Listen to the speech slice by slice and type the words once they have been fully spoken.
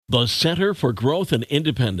The Center for Growth and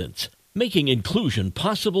Independence, making inclusion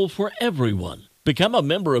possible for everyone. Become a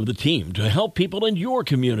member of the team to help people in your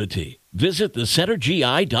community. Visit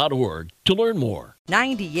thecentergi.org to learn more.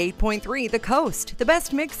 98.3 The Coast, the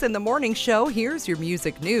best mix in the morning show. Here's your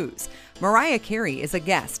music news. Mariah Carey is a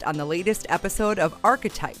guest on the latest episode of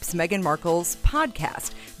Archetypes, Meghan Markle's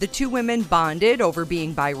podcast. The two women bonded over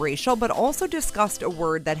being biracial, but also discussed a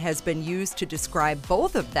word that has been used to describe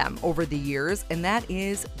both of them over the years, and that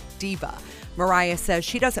is diva. Mariah says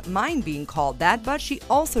she doesn't mind being called that, but she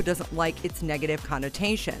also doesn't like its negative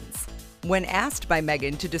connotations. When asked by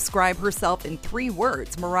Meghan to describe herself in 3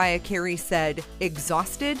 words, Mariah Carey said,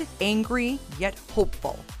 exhausted, angry, yet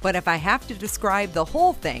hopeful. But if I have to describe the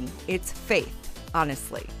whole thing, it's faith,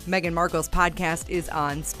 honestly. Meghan Markle's podcast is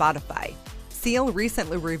on Spotify. Seal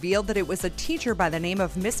recently revealed that it was a teacher by the name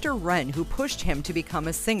of Mr. Wren who pushed him to become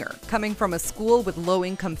a singer. Coming from a school with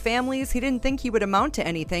low-income families, he didn't think he would amount to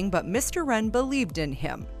anything, but Mr. Wren believed in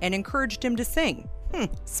him and encouraged him to sing.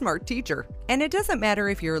 Smart teacher. And it doesn't matter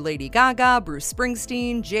if you're Lady Gaga, Bruce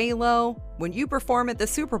Springsteen, J-Lo. When you perform at the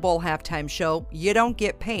Super Bowl halftime show, you don't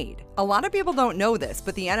get paid. A lot of people don't know this,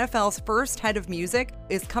 but the NFL's first head of music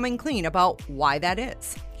is coming clean about why that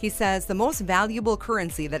is. He says the most valuable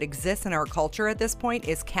currency that exists in our culture at this point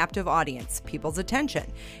is captive audience, people's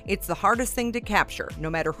attention. It's the hardest thing to capture, no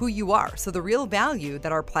matter who you are. So the real value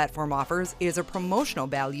that our platform offers is a promotional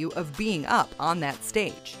value of being up on that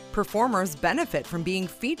stage. Performers benefit from being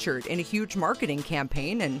featured in a huge marketing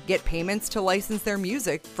campaign and get payments to license their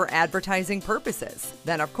music for advertising purposes.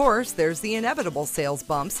 Then, of course, there's the inevitable sales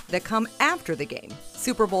bumps that come after the game.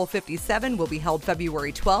 Super Bowl 57 will be held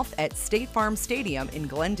February 12th at State Farm Stadium in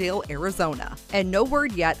Glendale, Arizona. And no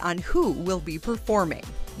word yet on who will be performing.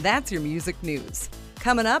 That's your music news.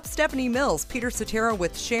 Coming up, Stephanie Mills, Peter Cetera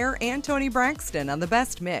with Cher and Tony Braxton on the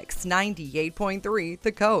Best Mix, 98.3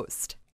 The Coast.